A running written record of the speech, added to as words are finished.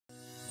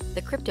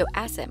The crypto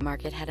asset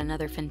market had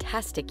another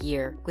fantastic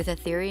year, with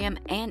Ethereum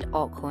and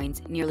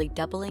altcoins nearly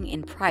doubling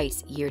in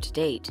price year to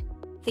date.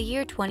 The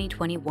year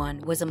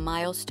 2021 was a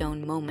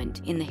milestone moment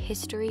in the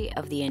history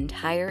of the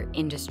entire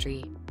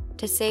industry.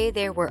 To say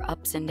there were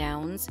ups and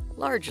downs,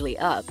 largely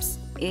ups,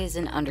 is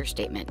an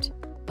understatement.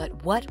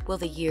 But what will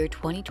the year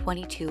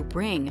 2022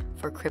 bring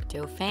for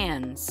crypto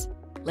fans?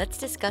 Let's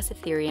discuss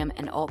Ethereum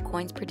and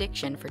altcoins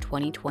prediction for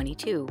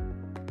 2022.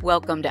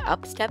 Welcome to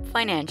Upstep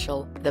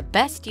Financial, the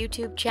best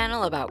YouTube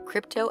channel about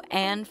crypto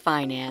and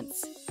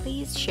finance.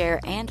 Please share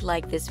and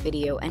like this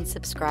video and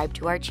subscribe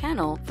to our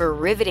channel for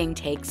riveting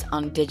takes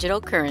on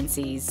digital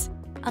currencies.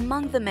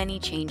 Among the many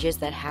changes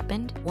that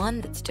happened,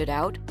 one that stood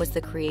out was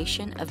the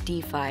creation of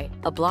DeFi,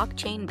 a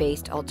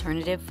blockchain-based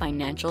alternative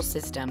financial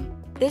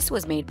system. This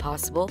was made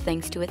possible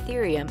thanks to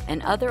Ethereum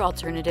and other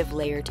alternative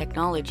layer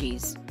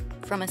technologies.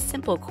 From a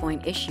simple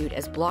coin issued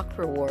as block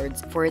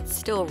rewards for its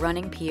still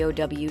running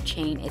POW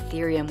chain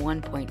Ethereum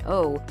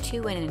 1.0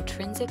 to an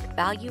intrinsic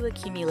value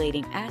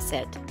accumulating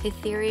asset,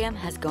 Ethereum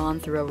has gone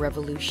through a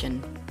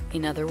revolution.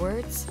 In other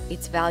words,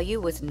 its value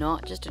was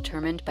not just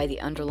determined by the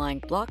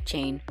underlying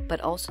blockchain,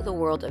 but also the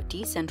world of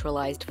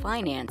decentralized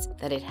finance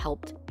that it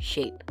helped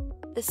shape.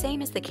 The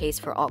same is the case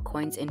for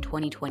altcoins in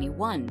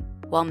 2021.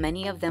 While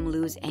many of them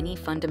lose any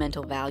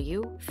fundamental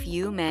value,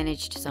 few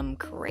managed some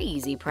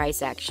crazy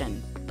price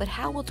action. But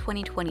how will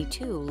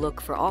 2022 look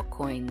for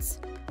altcoins?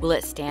 Will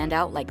it stand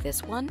out like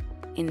this one?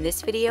 In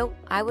this video,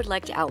 I would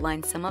like to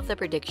outline some of the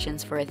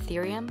predictions for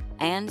Ethereum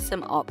and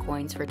some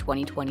altcoins for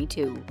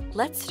 2022.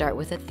 Let's start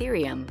with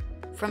Ethereum.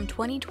 From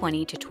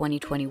 2020 to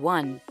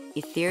 2021,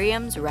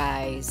 Ethereum's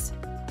rise.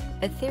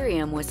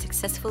 Ethereum was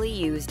successfully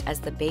used as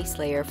the base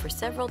layer for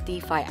several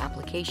DeFi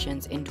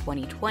applications in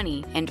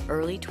 2020 and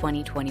early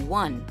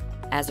 2021.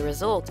 As a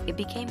result, it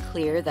became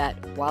clear that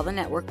while the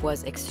network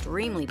was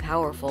extremely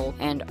powerful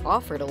and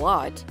offered a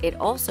lot, it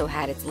also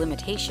had its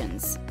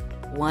limitations.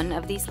 One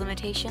of these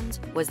limitations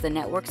was the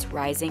network's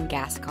rising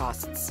gas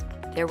costs.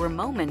 There were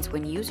moments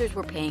when users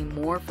were paying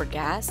more for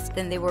gas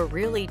than they were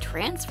really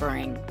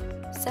transferring.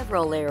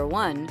 Several Layer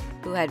 1,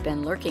 who had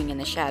been lurking in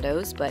the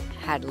shadows but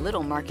had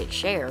little market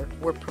share,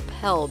 were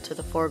propelled to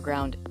the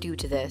foreground due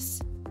to this.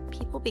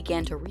 People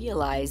began to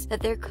realize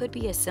that there could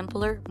be a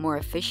simpler, more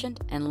efficient,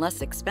 and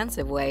less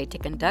expensive way to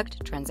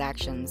conduct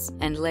transactions,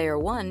 and Layer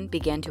 1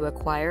 began to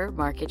acquire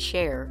market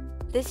share.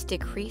 This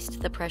decreased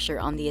the pressure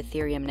on the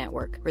Ethereum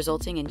network,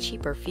 resulting in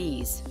cheaper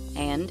fees.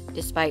 And,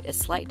 despite a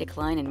slight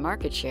decline in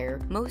market share,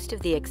 most of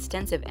the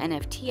extensive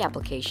NFT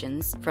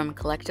applications, from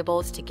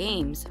collectibles to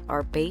games,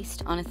 are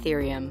based on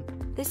Ethereum.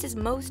 This is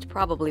most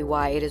probably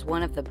why it is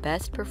one of the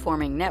best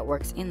performing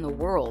networks in the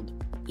world.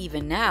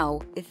 Even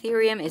now,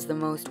 Ethereum is the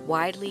most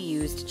widely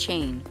used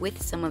chain, with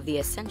some of the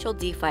essential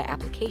DeFi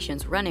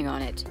applications running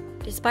on it.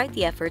 Despite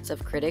the efforts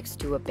of critics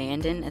to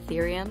abandon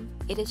Ethereum,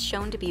 it is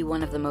shown to be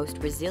one of the most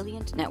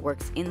resilient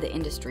networks in the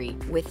industry,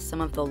 with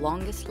some of the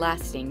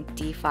longest-lasting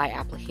DeFi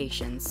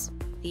applications.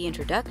 The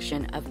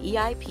introduction of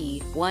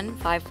EIP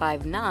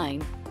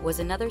 1559 was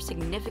another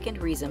significant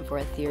reason for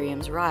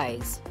Ethereum's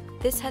rise.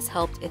 This has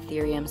helped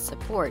Ethereum's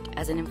support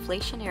as an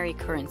inflationary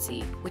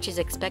currency, which is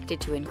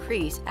expected to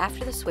increase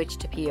after the switch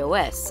to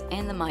POS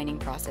and the mining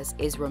process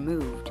is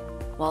removed.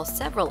 While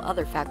several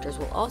other factors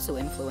will also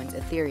influence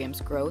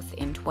Ethereum's growth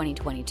in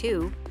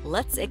 2022,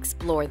 let's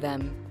explore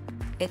them.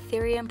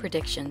 Ethereum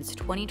predictions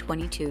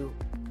 2022.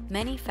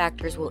 Many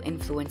factors will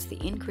influence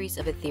the increase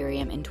of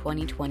Ethereum in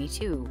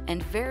 2022,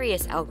 and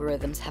various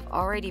algorithms have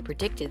already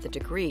predicted the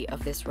degree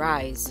of this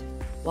rise.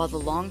 While the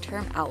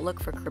long-term outlook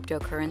for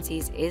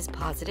cryptocurrencies is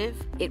positive,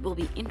 it will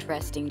be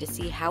interesting to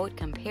see how it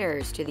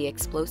compares to the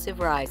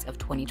explosive rise of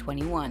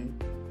 2021.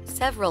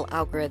 Several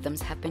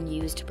algorithms have been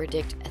used to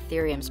predict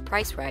Ethereum's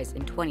price rise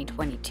in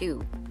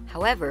 2022.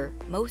 However,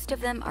 most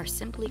of them are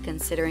simply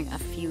considering a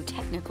few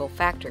technical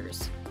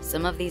factors.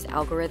 Some of these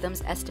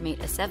algorithms estimate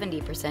a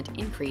 70%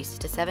 increase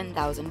to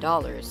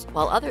 $7,000,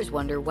 while others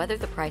wonder whether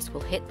the price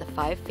will hit the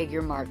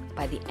five-figure mark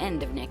by the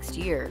end of next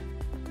year.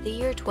 The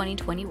year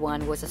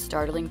 2021 was a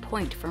startling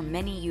point for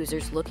many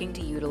users looking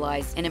to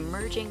utilize an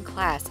emerging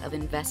class of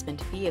investment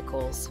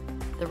vehicles.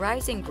 The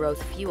rising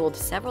growth fueled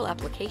several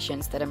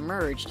applications that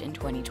emerged in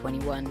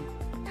 2021.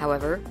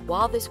 However,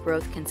 while this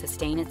growth can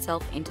sustain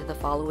itself into the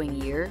following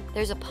year,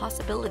 there's a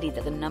possibility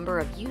that the number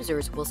of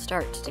users will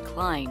start to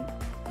decline.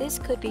 This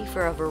could be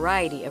for a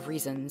variety of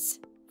reasons.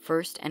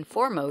 First and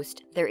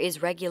foremost, there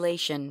is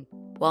regulation.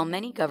 While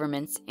many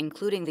governments,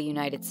 including the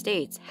United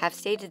States, have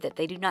stated that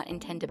they do not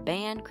intend to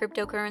ban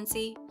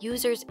cryptocurrency,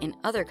 users in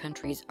other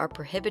countries are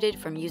prohibited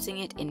from using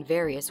it in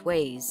various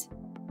ways.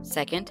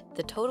 Second,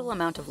 the total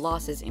amount of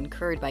losses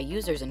incurred by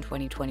users in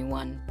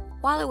 2021.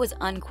 While it was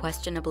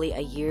unquestionably a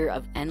year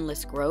of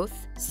endless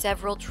growth,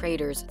 several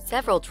traders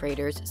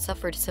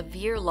suffered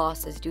severe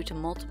losses due to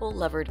multiple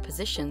levered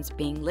positions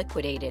being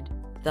liquidated.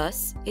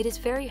 Thus, it is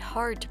very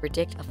hard to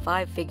predict a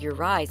five-figure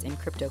rise in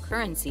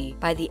cryptocurrency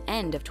by the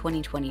end of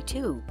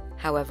 2022.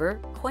 However,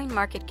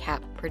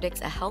 CoinMarketCap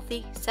predicts a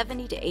healthy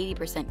 70 to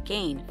 80%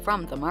 gain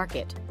from the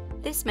market.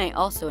 This may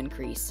also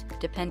increase,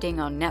 depending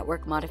on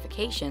network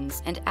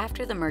modifications and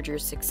after the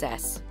merger's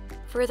success.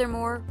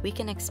 Furthermore, we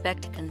can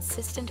expect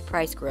consistent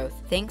price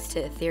growth thanks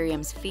to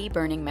Ethereum's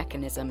fee-burning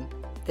mechanism.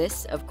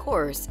 This, of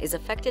course, is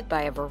affected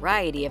by a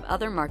variety of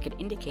other market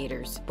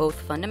indicators, both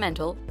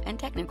fundamental and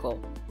technical.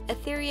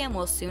 Ethereum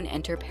will soon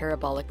enter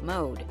parabolic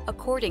mode,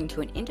 according to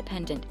an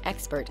independent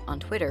expert on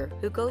Twitter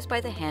who goes by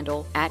the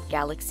handle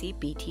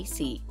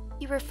 @GalaxyBTC.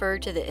 He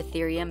referred to the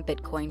Ethereum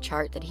Bitcoin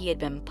chart that he had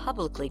been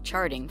publicly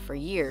charting for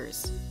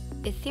years.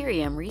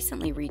 Ethereum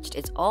recently reached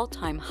its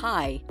all-time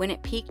high when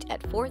it peaked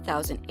at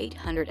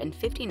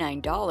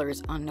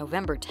 $4,859 on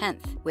November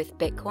 10th, with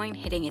Bitcoin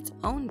hitting its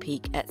own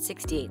peak at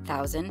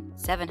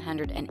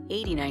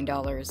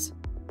 $68,789.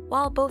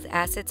 While both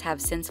assets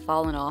have since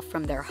fallen off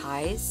from their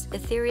highs,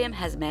 Ethereum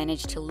has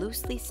managed to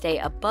loosely stay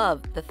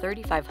above the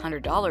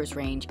 $3,500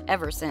 range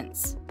ever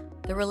since.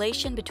 The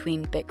relation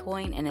between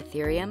Bitcoin and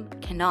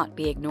Ethereum cannot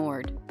be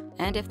ignored.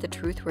 And if the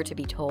truth were to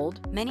be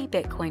told, many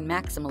Bitcoin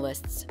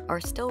maximalists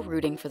are still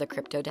rooting for the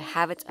crypto to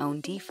have its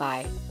own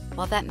DeFi.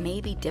 While that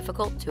may be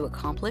difficult to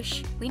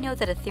accomplish, we know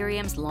that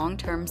Ethereum's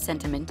long-term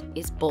sentiment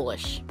is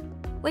bullish.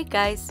 Wait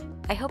guys,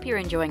 I hope you're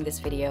enjoying this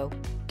video.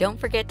 Don't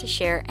forget to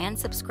share and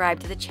subscribe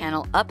to the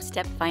channel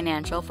Upstep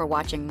Financial for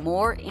watching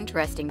more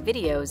interesting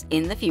videos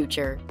in the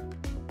future.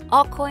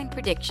 Altcoin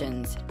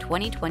Predictions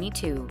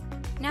 2022.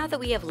 Now that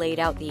we have laid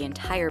out the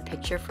entire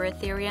picture for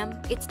Ethereum,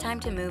 it's time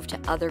to move to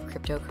other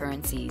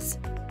cryptocurrencies.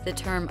 The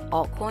term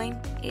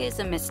altcoin is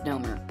a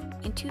misnomer.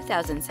 In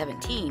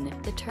 2017,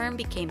 the term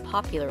became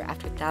popular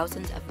after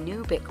thousands of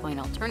new Bitcoin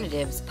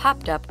alternatives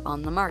popped up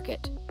on the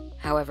market.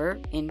 However,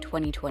 in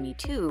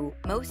 2022,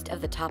 most of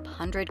the top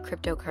 100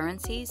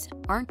 cryptocurrencies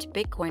aren't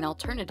Bitcoin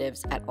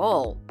alternatives at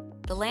all.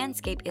 The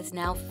landscape is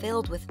now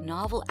filled with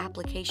novel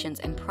applications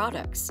and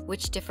products,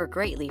 which differ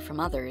greatly from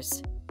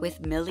others.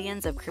 With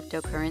millions of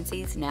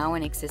cryptocurrencies now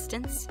in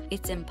existence,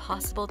 it's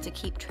impossible to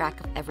keep track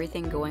of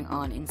everything going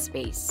on in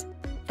space.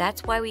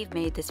 That's why we've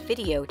made this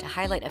video to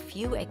highlight a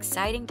few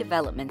exciting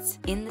developments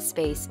in the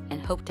space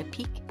and hope to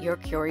pique your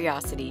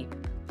curiosity.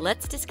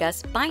 Let's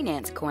discuss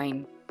Binance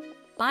Coin.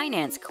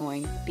 Binance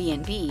Coin,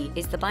 BNB,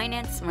 is the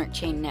Binance Smart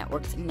Chain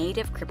Network's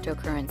native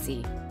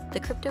cryptocurrency. The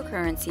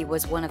cryptocurrency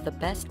was one of the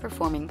best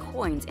performing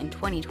coins in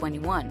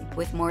 2021,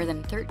 with more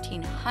than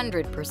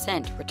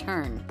 1,300%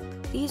 return.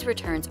 These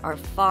returns are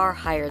far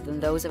higher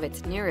than those of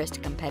its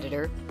nearest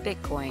competitor,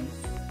 Bitcoin.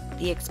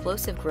 The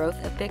explosive growth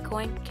of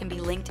Bitcoin can be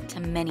linked to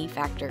many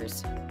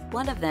factors.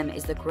 One of them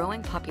is the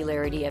growing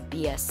popularity of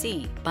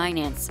BSC,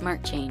 Binance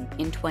Smart Chain,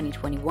 in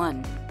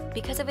 2021.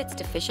 Because of its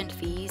deficient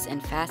fees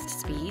and fast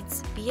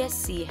speeds,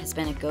 BSC has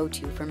been a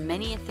go-to for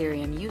many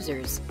Ethereum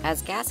users,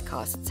 as gas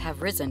costs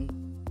have risen.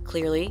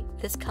 Clearly,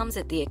 this comes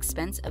at the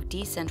expense of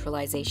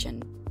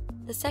decentralization.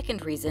 The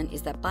second reason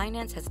is that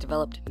Binance has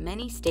developed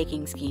many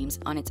staking schemes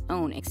on its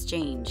own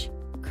exchange.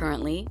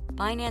 Currently,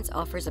 Binance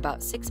offers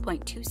about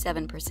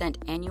 6.27%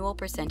 annual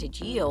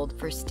percentage yield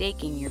for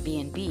staking your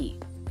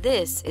BNB.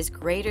 This is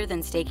greater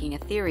than staking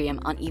Ethereum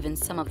on even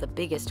some of the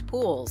biggest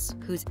pools,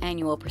 whose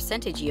annual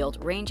percentage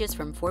yield ranges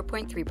from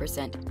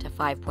 4.3% to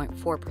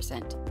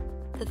 5.4%.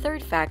 The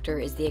third factor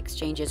is the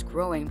exchange's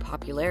growing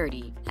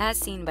popularity, as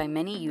seen by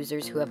many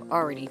users who have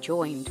already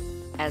joined.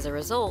 As a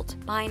result,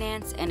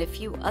 Binance and a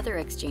few other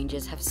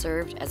exchanges have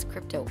served as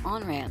crypto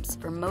on-ramps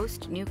for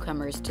most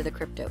newcomers to the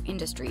crypto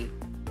industry.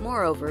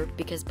 Moreover,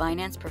 because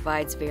Binance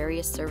provides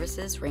various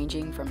services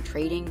ranging from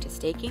trading to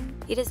staking,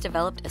 it has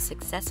developed a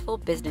successful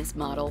business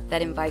model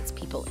that invites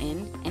people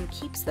in and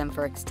keeps them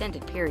for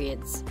extended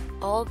periods.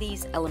 All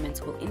these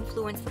elements will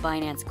influence the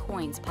Binance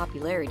coin's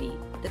popularity.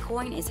 The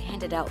coin is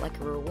handed out like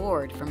a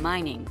reward for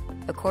mining.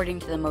 According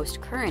to the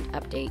most current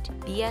update,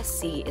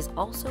 BSC is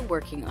also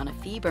working on a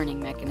fee-burning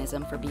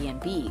mechanism for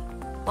BNB.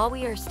 While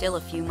we are still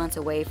a few months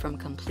away from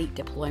complete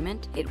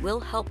deployment, it will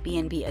help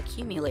BNB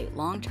accumulate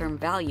long-term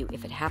value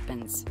if it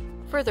happens.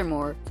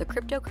 Furthermore, the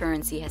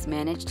cryptocurrency has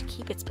managed to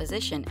keep its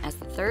position as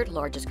the third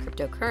largest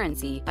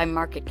cryptocurrency by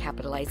market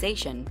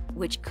capitalization,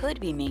 which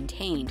could be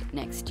maintained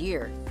next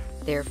year.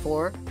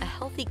 Therefore, a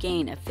healthy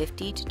gain of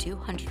 50 to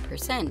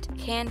 200%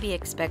 can be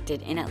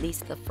expected in at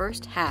least the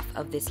first half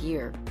of this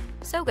year.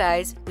 So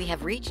guys, we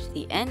have reached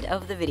the end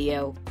of the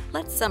video.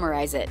 Let's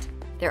summarize it.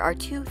 There are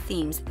two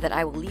themes that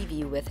I will leave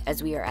you with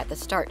as we are at the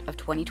start of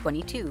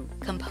 2022,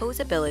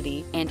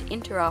 composability and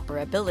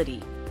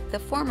interoperability. The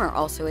former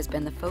also has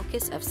been the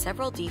focus of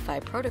several DeFi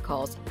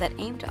protocols that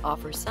aim to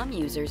offer some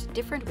users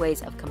different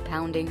ways of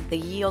compounding the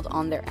yield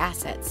on their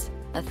assets,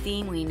 a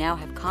theme we now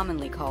have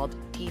commonly called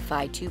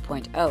DeFi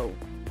 2.0.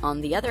 On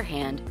the other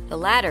hand, the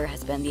latter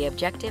has been the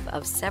objective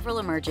of several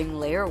emerging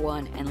Layer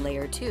 1 and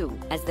Layer 2,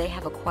 as they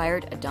have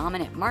acquired a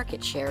dominant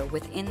market share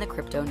within the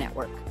crypto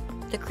network.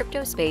 The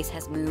crypto space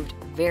has moved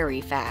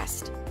very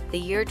fast. The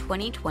year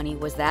 2020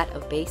 was that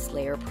of base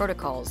layer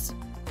protocols.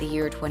 The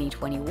year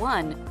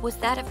 2021 was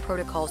that of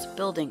protocols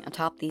building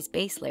atop these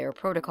base layer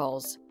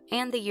protocols.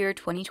 And the year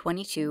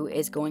 2022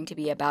 is going to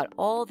be about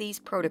all these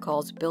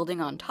protocols building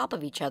on top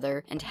of each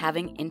other and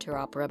having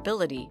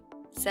interoperability.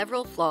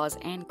 Several flaws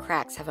and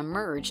cracks have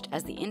emerged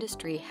as the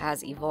industry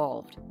has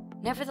evolved.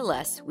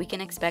 Nevertheless, we can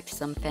expect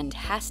some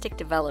fantastic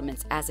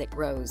developments as it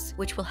grows,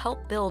 which will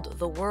help build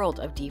the world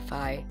of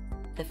DeFi.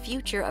 The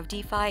future of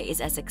DeFi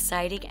is as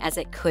exciting as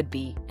it could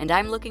be, and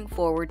I'm looking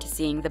forward to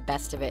seeing the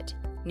best of it.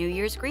 New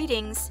Year's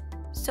greetings!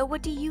 So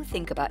what do you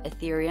think about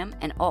Ethereum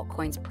and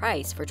altcoins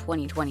price for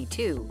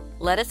 2022?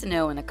 Let us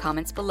know in the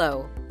comments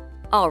below.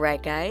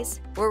 Alright guys,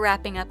 we're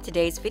wrapping up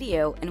today's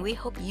video and we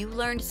hope you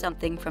learned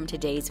something from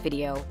today's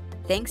video.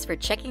 Thanks for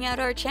checking out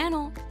our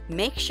channel.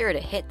 Make sure to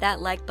hit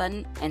that like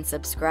button and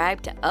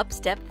subscribe to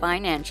Upstep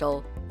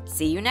Financial.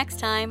 See you next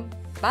time.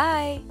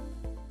 Bye!